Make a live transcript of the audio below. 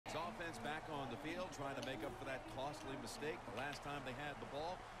defense back on the field trying to make up for that costly mistake. The last time they had the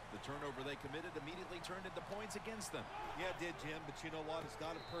ball, the turnover they committed immediately turned into points against them. Yeah, it did, Jim, but you know what? It's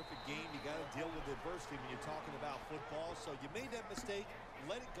not a perfect game. You got to deal with adversity when you're talking about football. So you made that mistake,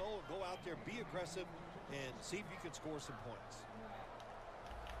 let it go, and go out there, be aggressive, and see if you can score some points.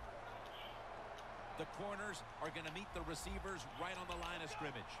 The corners are going to meet the receivers right on the line of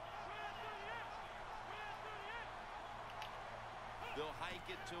scrimmage. They'll hike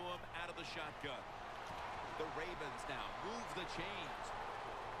it to him out of the shotgun. The Ravens now move the chains.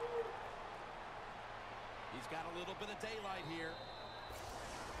 He's got a little bit of daylight here.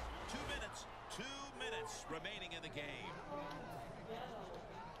 2 minutes. 2 minutes remaining in the game.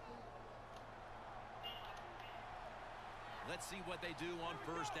 Let's see what they do on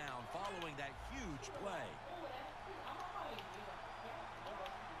first down following that huge play.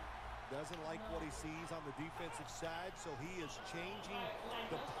 Doesn't like what he sees on the defensive side, so he is changing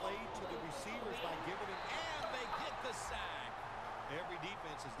the play to the receivers by giving him. And they get the sack. Every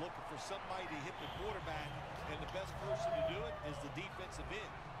defense is looking for somebody to hit the quarterback, and the best person to do it is the defensive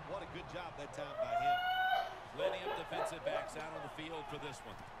end. What a good job that time by him. Plenty of defensive backs out on the field for this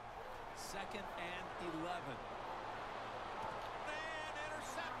one. 2nd and 11. And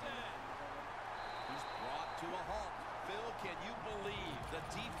intercepted. He's brought to a halt. Phil, can you believe the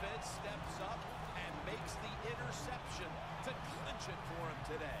defense steps up and makes the interception to clinch it for him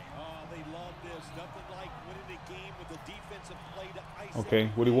today? Oh, they love this. Nothing like winning a game with a defensive play to ice. Okay,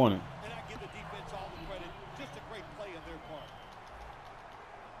 what do you want? And I give the defense all the credit. Just a great play on their part.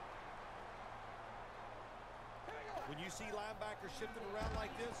 When you see linebackers shifting around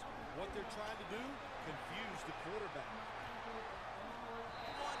like this, what they're trying to do, confuse the quarterback.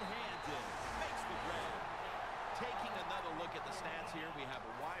 One-handed, makes the grab. Taking another look at the stats here, we have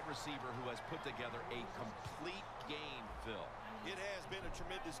a wide receiver who has put together a complete game, Phil. It has been a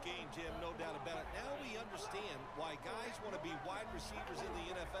tremendous game, Jim, no doubt about it. Now we understand why guys want to be wide receivers in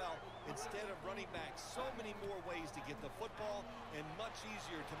the NFL instead of running backs. So many more ways to get the football and much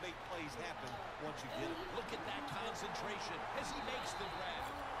easier to make plays happen once you get it. Look at that concentration as he makes the grab.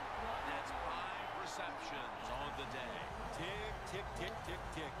 That's 5 receptions on the day. Tick, tick, tick, tick,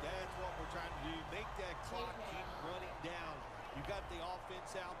 tick. That's what we're trying to do. Make that clock keep running down. You got the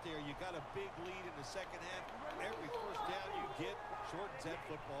offense out there. You got a big lead in the second half. Every first down you get shortens that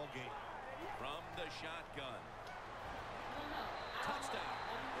football game. From the shotgun. Touchdown.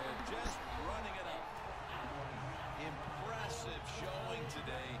 They're just running it up. Impressive showing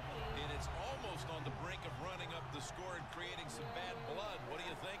today, and it's almost on the brink of running up the score and creating some bad blood. What do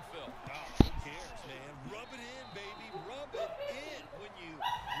you think, Phil? Oh, who cares, man? Rub it in, baby. Rub it in. When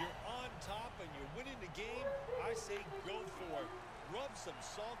you're on top and you're winning the game, I say go for it. Rub some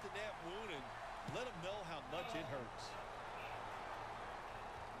salt in that wound and let them know how much it hurts.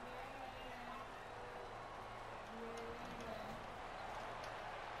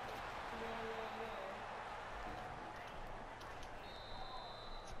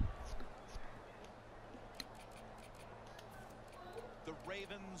 The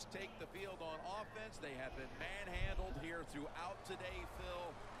Ravens take the field on offense. They have been manhandled here throughout today, Phil.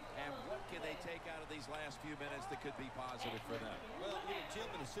 And what can they take out of these last few minutes that could be positive for them? Well, you know, Jim,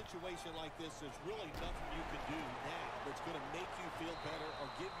 in a situation like this, there's really nothing you can do now that's going to make you feel better or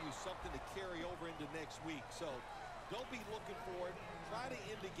give you something to carry over into next week. So don't be looking for it. Try to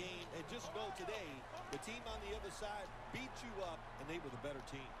end the game and just know today the team on the other side beat you up and they were the better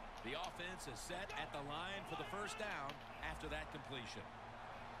team. The offense is set at the line for the first down after that completion.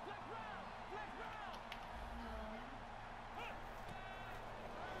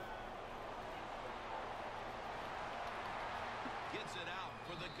 Gets it out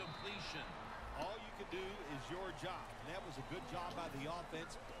for the completion. All you can do is your job, and that was a good job by the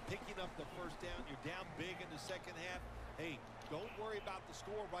offense, picking up the first down. You're down big in the second half. Hey, don't worry about the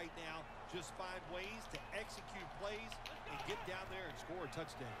score right now. Just find ways to execute plays and get down there and score a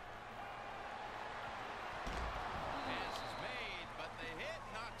touchdown. Pass is made, but the hit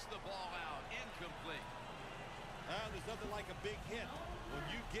knocks the ball out. Incomplete. There's nothing like a big hit. When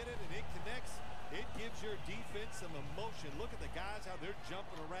you get it and it connects, it gives your defense some emotion. Look at the guys, how they're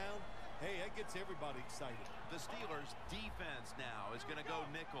jumping around. Hey, that gets everybody excited. The Steelers' defense now is going to go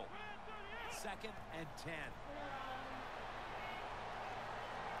nickel. 2nd and 10.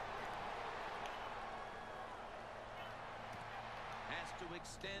 Has to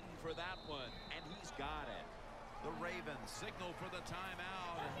extend for that one, and he's got it. The Ravens signal for the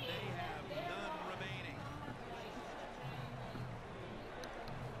timeout, and they have none remaining.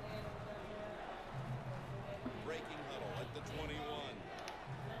 Breaking huddle at the 21.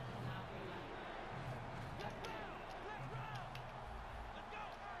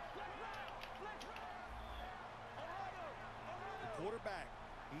 quarterback.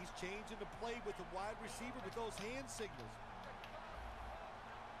 He's changing the play with the wide receiver with those hand signals.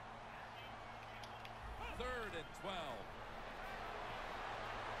 3rd and 12.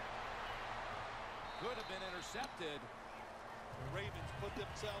 Could have been intercepted. The Ravens put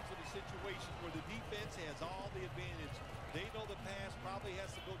themselves in a situation where the defense has all the advantage. They know the pass probably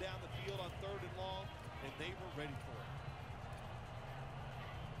has to go down the field on 3rd and long, and they were ready for it.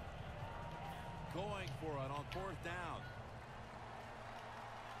 Going for it on 4th down.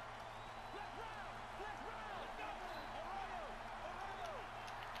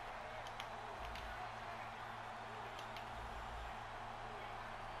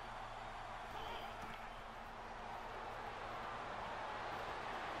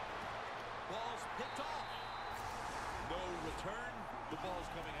 Ball's picked off. No return. The ball's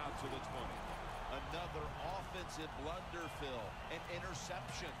coming out to the 20. Another offensive blunder, Phil. An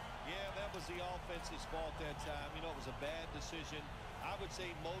interception. Yeah, that was the offense's fault that time. You know, it was a bad decision. I would say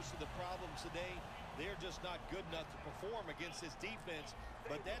most of the problems today, they're just not good enough to perform against this defense.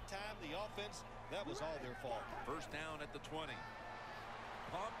 But that time, the offense, that was all their fault. 1st down at the 20.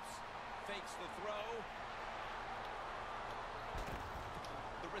 Pumps, fakes the throw.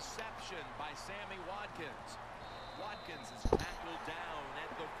 The reception by Sammy Watkins. Watkins is tackled down at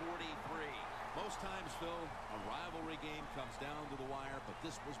the 43. Most times, Phil, a rivalry game comes down to the wire, but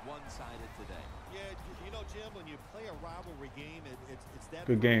this was one-sided today. Yeah, you know, Jim, when you play a rivalry game, it's that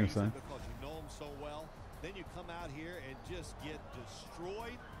good game, son. Because you know them so well. Then you come out here and just get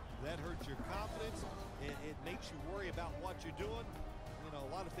destroyed. That hurts your confidence. It makes you worry about what you're doing. You know,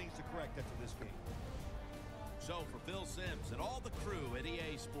 a lot of things to correct after this game. So for Phil Simms and all the crew at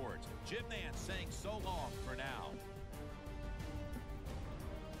EA Sports, Jim Nance saying so long for now.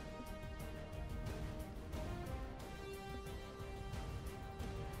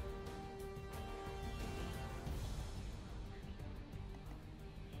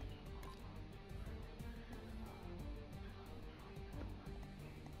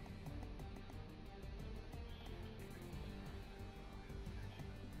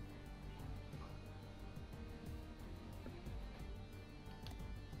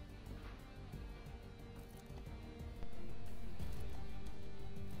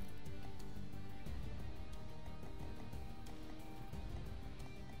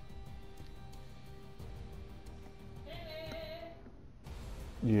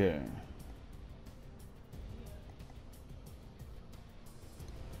 Yeah.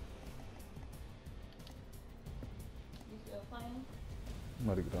 You still playing? I'm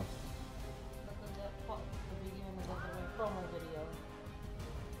about to get off. Look at that part, the beginning of the promo video.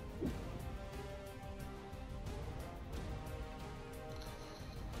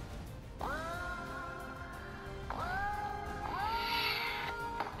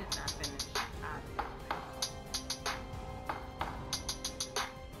 It's not finished.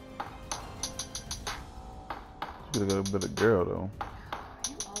 She got a better girl though.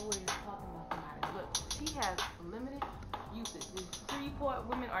 You always talking about somebody. Look, she has limited usage. These Freeport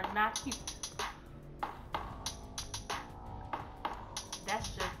women are not cute. That's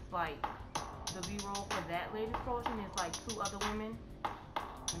just like the B-roll for that latest portion is like 2 other women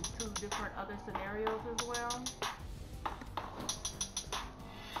in 2 different other scenarios as well.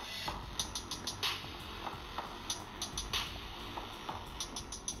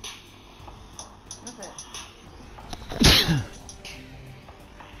 What's that?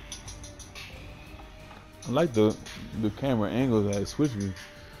 I like the camera angles that it switched me,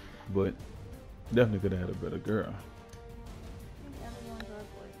 but definitely could have had a better girl. Everyone's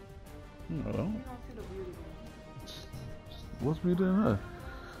ugly. No. You don't see the beauty in it. What's beauty in her?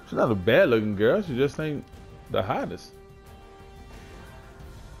 She's not a bad looking girl, she just ain't the hottest.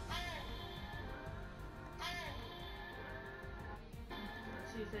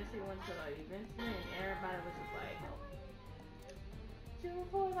 She said she went to the event and everybody was just like, June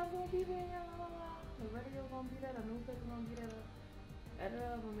 4th, I'm gonna be there, la la la. The radio gonna be there, the newspaper gonna be there, the editor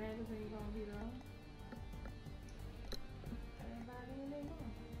of a magazine gonna be there. Everybody in there going.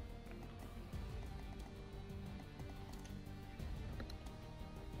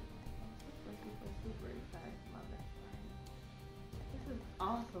 I'm super excited for my best friend. This is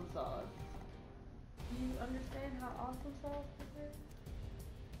awesome sauce. Do you understand how awesome sauce this is?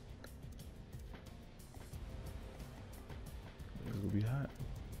 It's gonna be hot.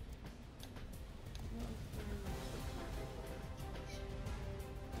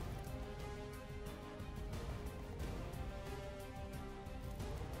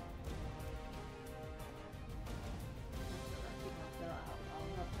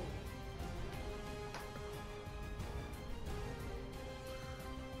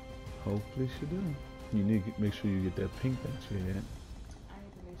 Hopefully she do. You need to make sure you get that pink that she had.